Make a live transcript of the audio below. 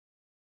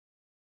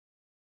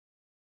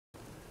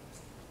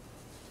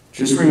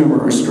Just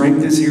remember, our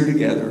strength is here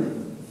together,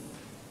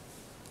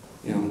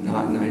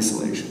 not in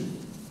isolation.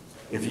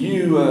 If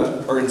you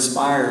are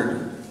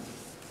inspired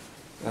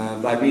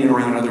by being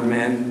around other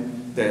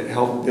men that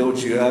help build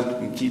you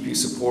up and keep you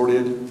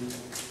supported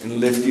and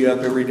lift you up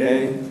every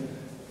day,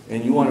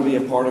 and you want to be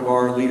a part of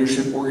our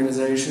leadership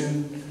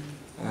organization,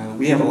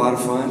 we have a lot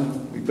of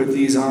fun. We put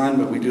these on,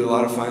 but we do a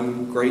lot of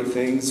fun, great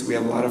things. We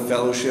have a lot of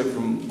fellowship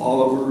from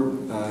all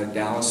over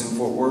Dallas and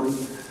Fort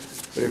Worth.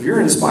 But if you're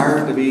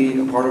inspired to be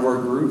a part of our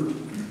group,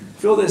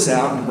 fill this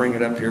out and bring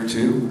it up here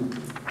too.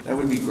 That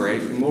would be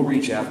great, and we'll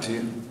reach out to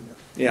you.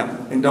 Yeah,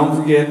 and don't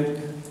forget,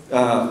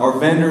 our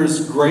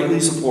vendors greatly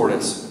support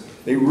us.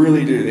 They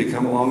really do. They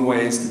come a long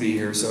ways to be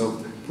here,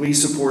 so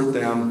please support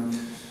them.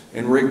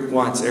 And Rick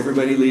wants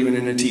everybody leaving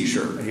in a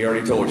t-shirt. He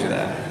already told you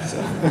that.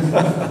 So.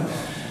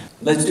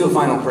 Let's do a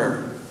final prayer.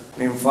 In the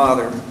name of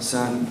Father,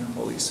 Son,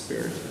 Holy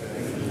Spirit.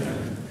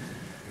 Amen.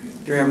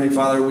 Dear Heavenly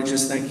Father, we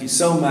just thank you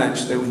so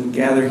much that we can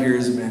gather here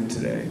as men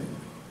today.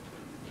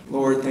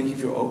 Lord, thank you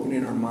for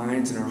opening our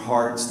minds and our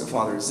hearts to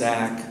Father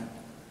Zach.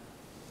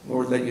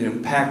 Lord, let you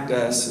impact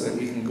us so that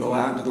we can go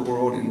out into the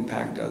world and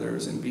impact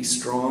others and be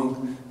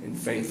strong and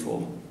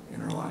faithful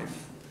in our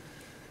life.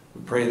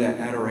 We pray that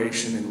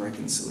adoration and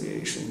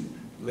reconciliation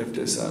lift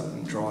us up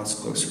and draw us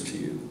closer to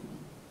you.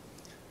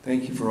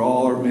 Thank you for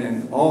all our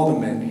men, all the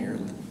men here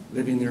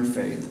living their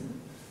faith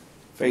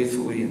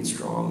faithfully and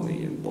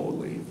strongly and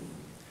boldly.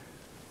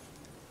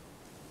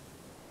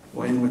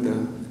 We'll end with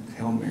the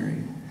Hail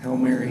Mary. Hail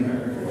Mary,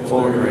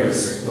 full of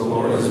grace, the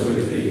Lord is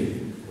with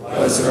thee.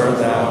 Blessed art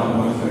thou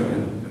among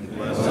women, and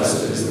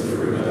blessed is the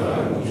fruit of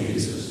thy womb,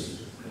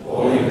 Jesus.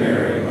 Holy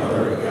Mary,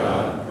 Mother of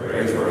God,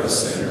 pray for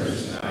us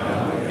sinners,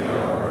 now and at the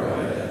hour of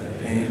our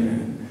death.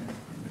 Amen.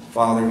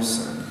 Father,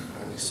 Son,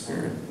 Holy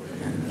Spirit.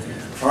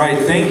 Amen. All right,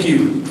 thank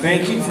you.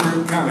 Thank you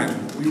for coming.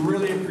 We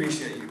really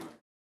appreciate it.